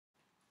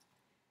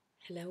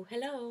Hello,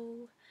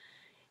 hello!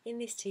 In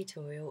this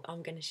tutorial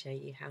I'm going to show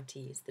you how to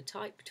use the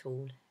type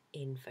tool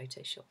in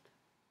Photoshop.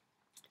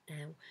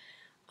 Now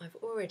I've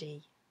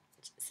already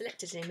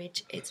selected an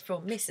image, it's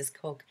from Mrs.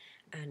 Cog,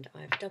 and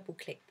I've double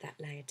clicked that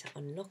layer to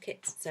unlock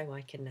it so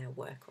I can now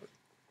work on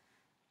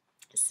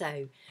it.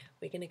 So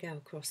we're going to go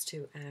across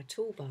to our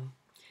toolbar.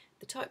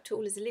 The type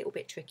tool is a little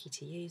bit tricky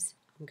to use.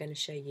 I'm going to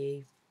show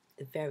you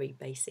the very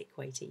basic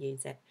way to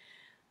use it.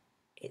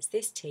 It's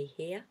this T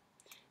here.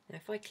 Now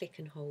if I click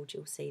and hold,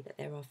 you'll see that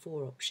there are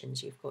four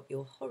options. You've got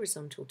your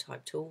horizontal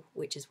type tool,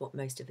 which is what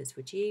most of us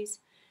would use,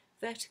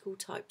 vertical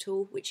type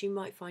tool, which you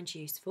might find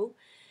useful,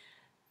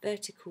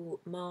 vertical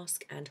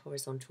mask and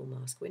horizontal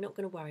mask. We're not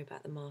going to worry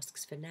about the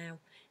masks for now,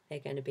 they're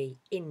going to be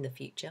in the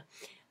future.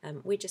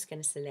 We're just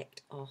going to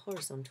select our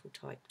horizontal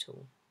type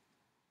tool.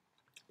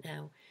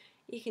 Now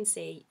you can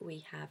see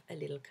we have a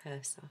little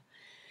cursor.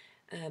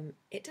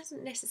 It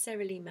doesn't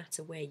necessarily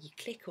matter where you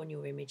click on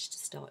your image to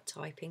start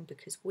typing,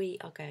 because we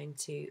are going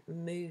to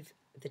move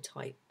the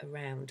type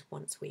around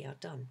once we are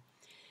done.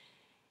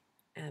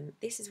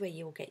 This is where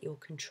you'll get your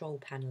control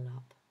panel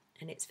up,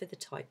 and it's for the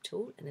type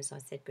tool, and as I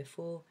said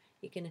before,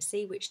 you're going to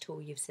see which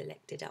tool you've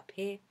selected up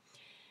here,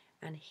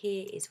 and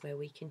here is where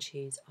we can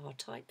choose our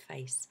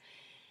typeface.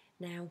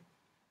 Now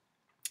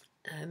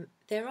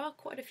there are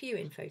quite a few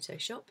in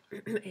Photoshop.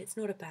 It's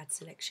not a bad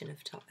selection of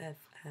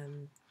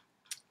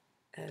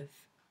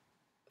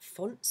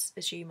fonts,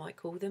 as you might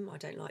call them. I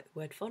don't like the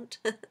word font.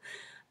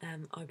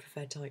 I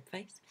prefer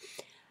typeface.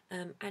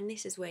 And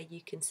this is where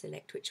you can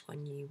select which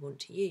one you want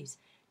to use.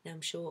 Now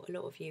I'm sure a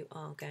lot of you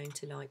are going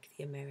to like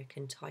the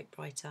American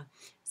typewriter,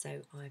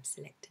 so I've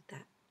selected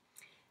that.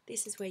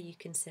 This is where you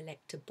can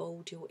select to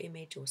bold your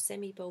image or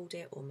semi-bold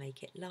it or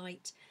make it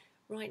light.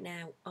 Right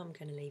now I'm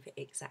going to leave it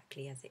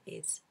exactly as it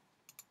is.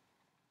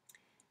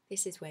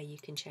 This is where you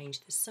can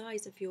change the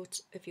size of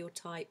your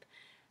type,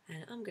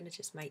 and I'm going to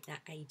just make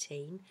that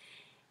 18.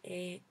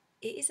 It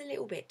is a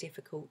little bit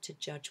difficult to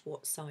judge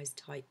what size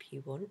type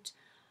you want.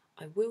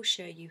 I will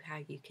show you how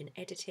you can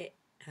edit it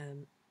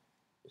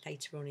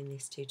later on in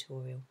this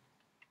tutorial.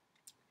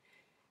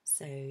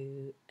 So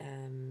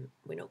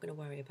we're not going to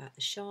worry about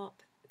the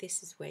sharp.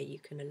 This is where you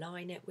can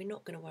align it. We're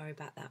not going to worry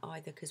about that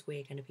either, because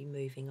we're going to be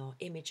moving our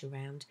image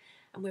around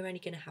and we're only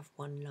going to have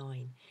one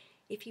line.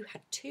 If you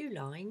had two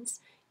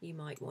lines, you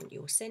might want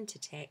your center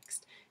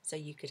text, so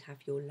you could have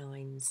your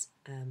lines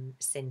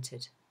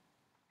centered.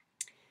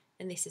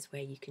 And this is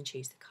where you can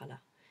choose the colour.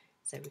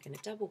 So we're going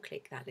to double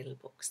click that little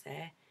box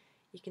there.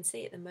 You can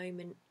see at the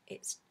moment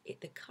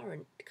the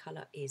current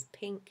colour is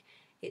pink.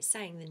 It's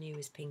saying the new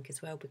is pink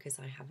as well, because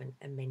I haven't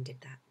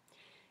amended that.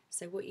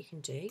 So what you can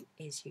do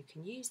is you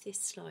can use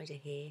this slider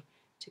here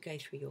to go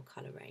through your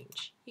colour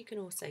range. You can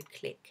also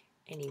click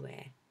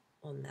anywhere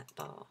on that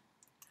bar.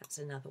 That's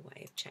another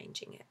way of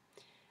changing it.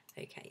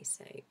 Okay,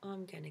 so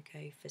I'm going to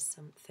go for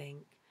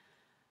something,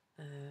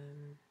 I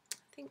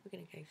think we're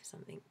going to go for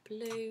something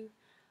blue.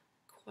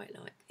 Quite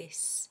like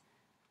this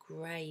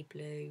grey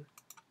blue.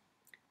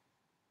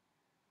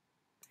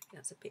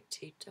 That's a bit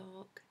too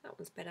dark. That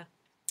one's better.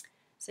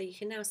 So you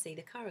can now see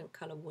the current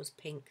colour was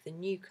pink, the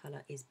new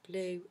colour is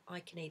blue.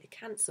 I can either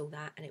cancel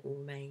that and it will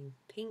remain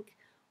pink,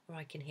 or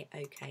I can hit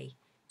OK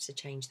to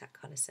change that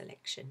colour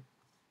selection.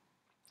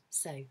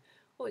 So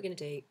what we're going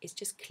to do is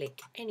just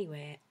click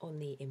anywhere on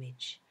the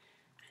image,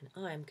 and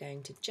I am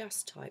going to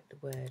just type the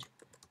word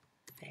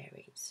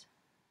fairies.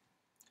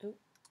 Oh.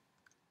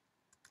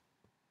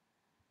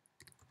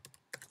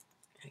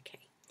 Okay,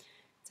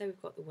 so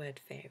we've got the word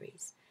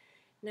fairies.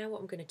 Now what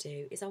I'm going to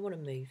do is I want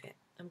to move it.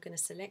 I'm going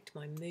to select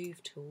my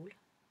move tool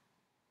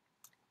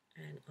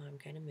and I'm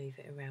going to move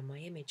it around my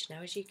image.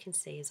 Now as you can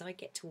see, as I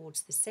get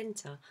towards the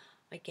centre,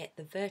 I get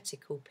the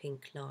vertical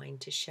pink line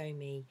to show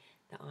me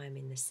that I'm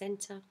in the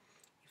centre.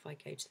 If I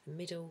go to the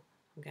middle,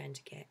 I'm going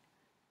to get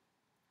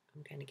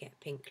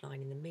a pink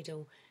line in the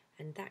middle,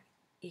 and that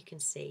you can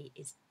see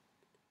is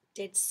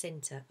dead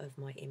centre of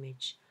my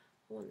image.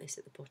 I want this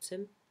at the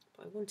bottom,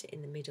 but I want it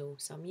in the middle,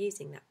 so I'm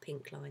using that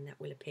pink line that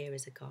will appear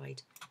as a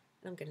guide.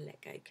 And I'm going to let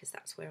go because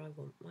that's where I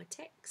want my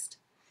text.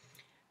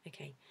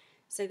 Okay,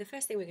 so the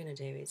first thing we're going to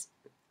do is,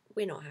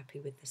 we're not happy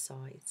with the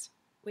size.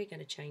 We're going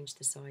to change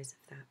the size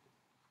of that.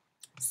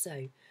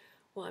 So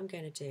what I'm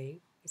going to do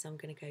is I'm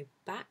going to go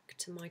back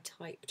to my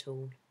type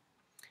tool.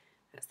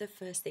 That's the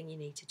first thing you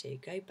need to do,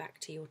 go back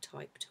to your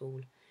type tool.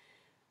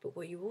 But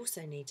what you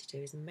also need to do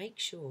is make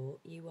sure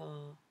you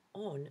are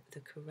on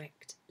the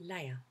correct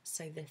layer.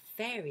 So the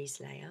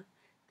fairies layer,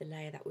 the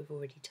layer that we've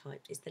already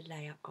typed, is the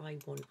layer I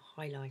want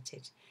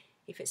highlighted.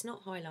 If it's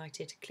not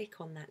highlighted,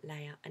 click on that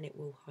layer and it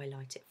will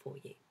highlight it for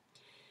you.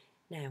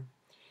 Now,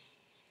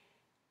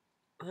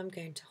 I'm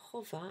going to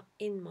hover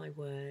in my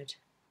word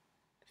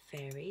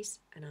fairies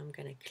and I'm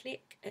going to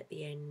click at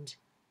the end.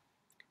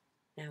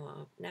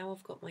 Now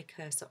I've got my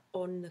cursor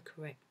on the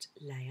correct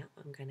layer.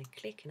 I'm going to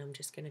click and I'm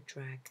just going to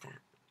drag that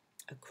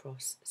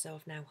across. So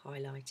I've now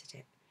highlighted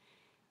it.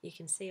 You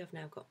can see I've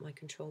now got my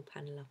control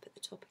panel up at the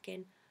top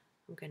again.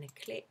 I'm going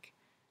to click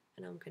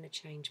and I'm going to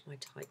change my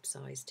type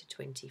size to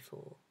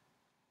 24.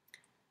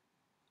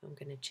 I'm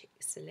going to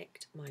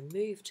select my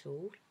move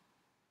tool,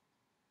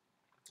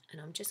 and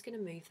I'm just going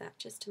to move that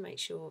just to make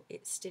sure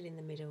it's still in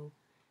the middle.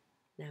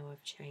 Now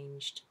I've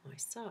changed my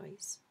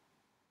size.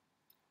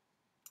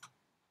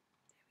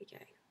 There we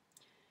go.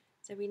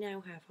 So we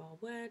now have our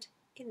word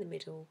in the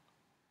middle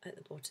at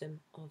the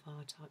bottom of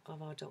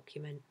our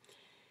document,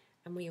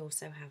 and we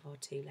also have our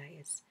 2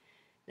 layers.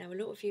 Now a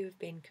lot of you have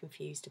been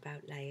confused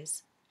about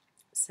layers,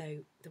 so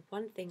the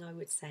one thing I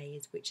would say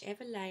is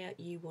whichever layer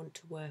you want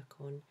to work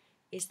on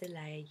is the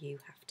layer you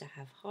have to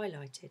have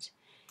highlighted.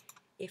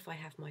 If I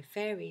have my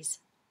fairies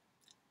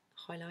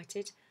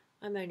highlighted,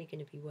 I'm only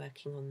going to be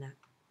working on that.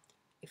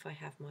 If I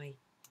have my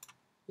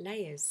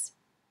layers,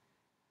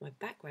 my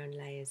background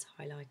layers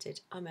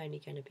highlighted, I'm only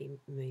going to be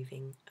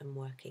moving and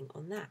working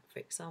on that. For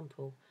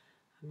example,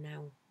 I'm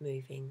now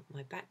moving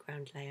my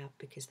background layer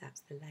because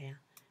that's the layer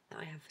that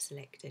I have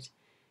selected.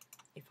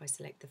 If I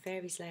select the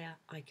fairies layer,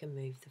 I can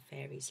move the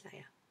fairies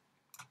layer.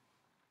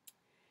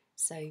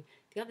 So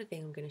the other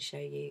thing I'm going to show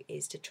you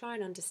is to try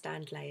and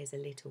understand layers a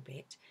little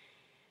bit.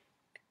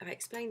 I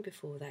explained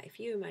before that if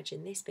you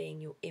imagine this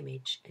being your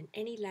image, and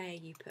any layer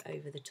you put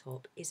over the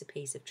top is a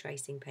piece of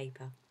tracing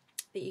paper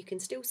that you can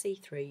still see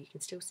through, you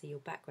can still see your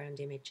background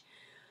image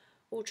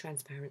or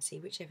transparency,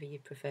 whichever you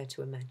prefer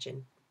to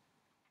imagine.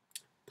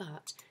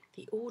 But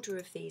the order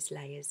of these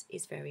layers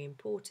is very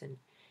important.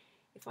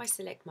 If I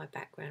select my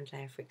background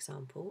layer, for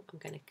example, I'm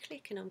going to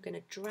click and I'm going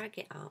to drag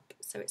it up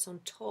so it's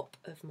on top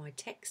of my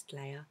text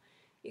layer.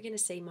 You're going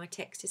to see my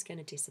text is going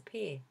to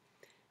disappear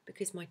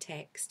because my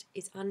text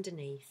is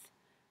underneath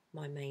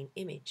my main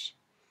image.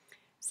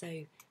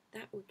 So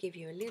that will give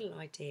you a little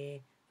idea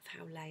of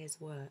how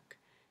layers work.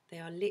 They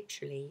are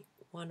literally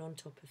one on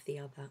top of the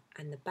other,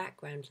 and the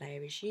background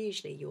layer is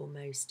usually your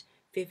most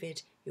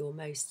vivid, your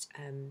most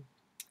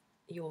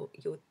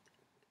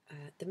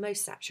the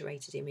most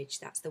saturated image.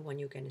 That's the one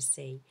you're going to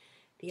see.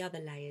 The other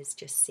layers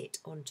just sit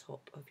on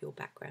top of your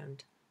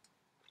background.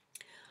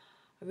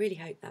 I really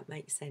hope that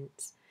makes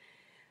sense.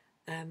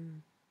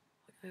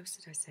 What else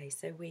did I say?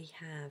 So we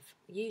have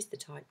used the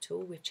type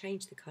tool, we've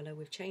changed the colour,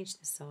 we've changed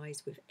the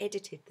size, we've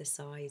edited the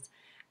size,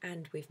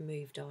 and we've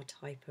moved our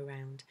type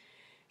around.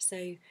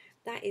 So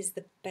that is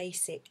the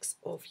basics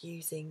of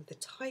using the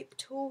type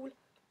tool.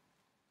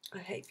 I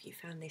hope you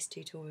found this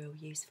tutorial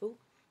useful.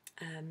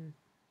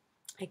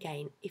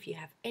 Again, if you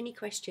have any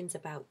questions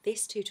about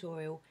this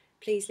tutorial,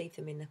 please leave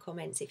them in the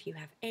comments. If you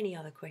have any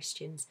other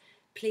questions,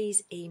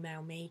 please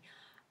email me.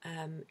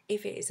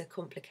 If it is a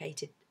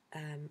complicated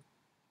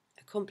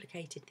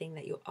thing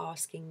that you're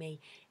asking me,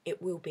 it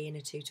will be in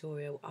a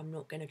tutorial. I'm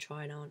not going to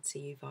try and answer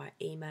you via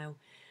email.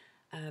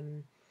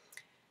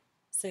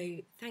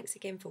 So thanks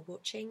again for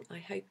watching. I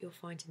hope you're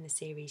finding the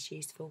series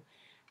useful,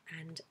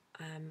 and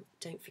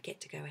don't forget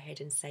to go ahead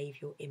and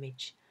save your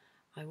image.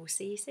 I will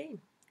see you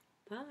soon.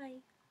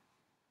 Bye.